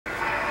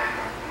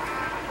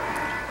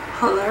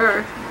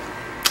color.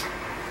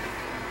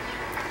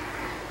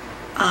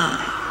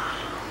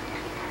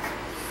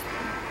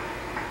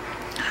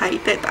 Hi,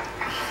 teta.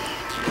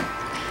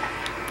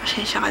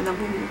 Pasensya ka na,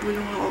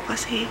 bumubulong ako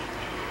kasi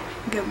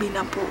gabi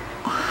na po.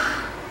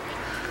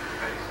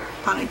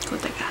 Pangit ko,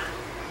 taga.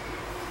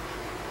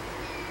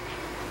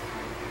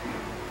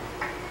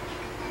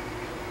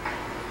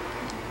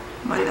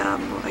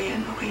 Malabo.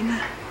 Ayan, okay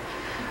na.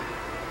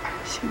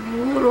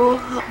 Siguro,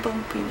 habang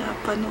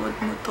pinapanood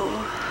mo to,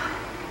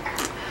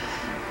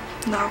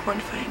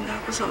 naka-confine na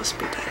ako sa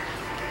ospital.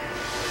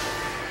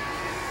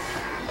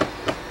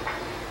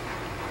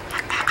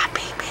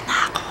 Magkaka-baby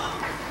na ako.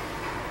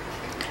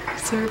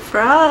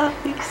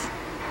 Surprise!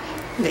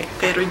 Hindi,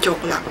 pero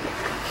joke lang.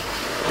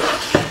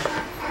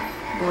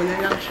 Bola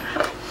lang siya.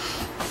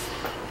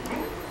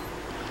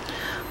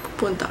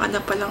 Pupunta ka na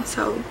palang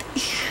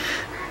Saudi.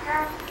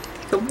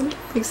 Hindi ka ba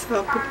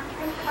nagsabi?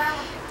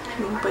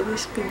 Yung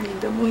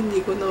panispinida mo,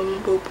 hindi ko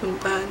naman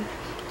pupuntahan.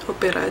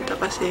 Operada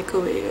kasi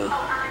ko eh.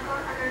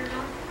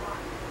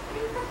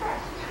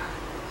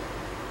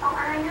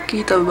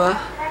 Kita ba?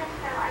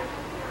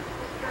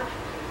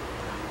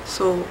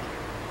 So,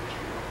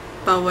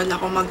 bawal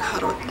ako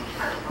magharot.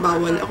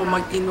 Bawal ako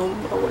mag-inom.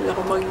 Bawal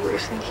ako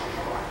mag-yosi.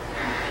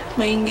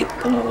 Maingit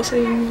lang ako sa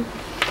inyo.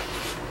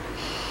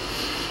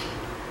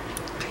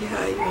 Kaya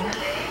yun.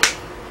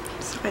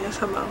 Sa kanya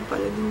samaang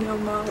pala din niya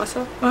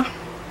makakasama.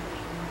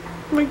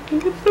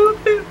 Mag-ingat na lang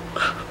kayo.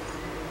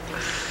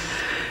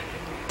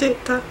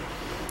 Teta.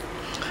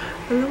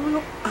 Alam mo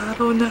nung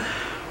araw na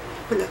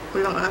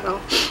walang araw.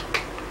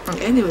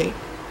 Anyway.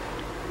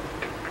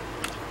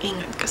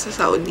 Ingat ka sa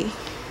Saudi.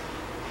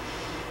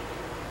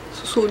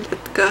 Susulat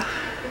ka.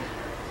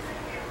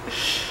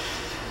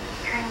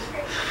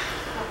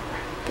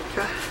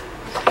 Teka.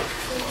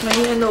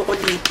 May ano ako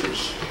dito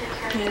eh.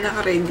 May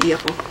naka-ready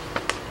ako.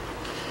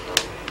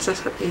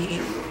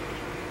 Sasabihin.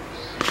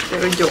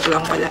 Pero joke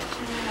lang, wala.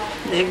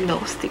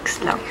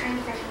 Diagnostics lang.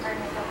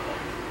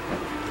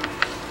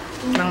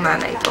 Ng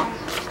nanay ko.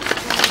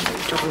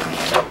 Joke lang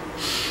yan.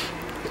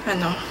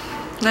 Ano?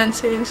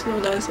 Nonsense,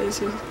 no nonsense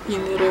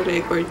yung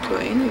nire-record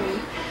ko. Anyway,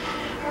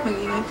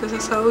 mag-ingat ka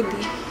sa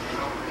Saudi.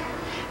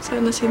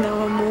 Sana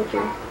sinama mo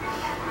ko.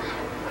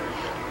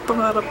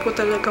 Pangarap ko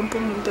talagang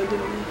pumunta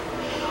dun.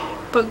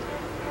 Pag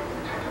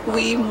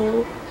uwi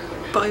mo,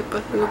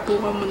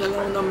 pakipasalubukan mo na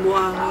lang ng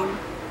buhangin.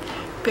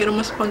 Pero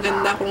mas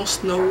maganda kung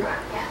snow.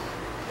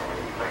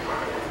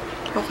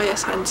 O kaya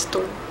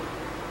sandstorm.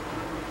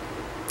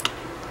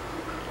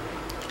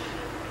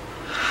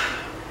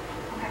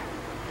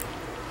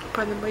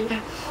 Paano ba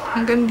yan?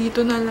 Hanggang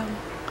dito na lang.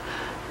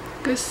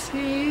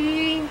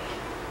 Kasi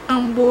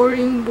ang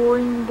boring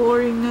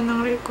na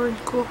ng record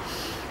ko.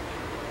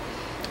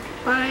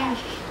 Bye!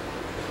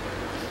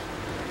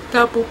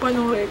 Tapo pa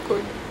ng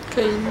record.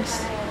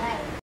 Kainis.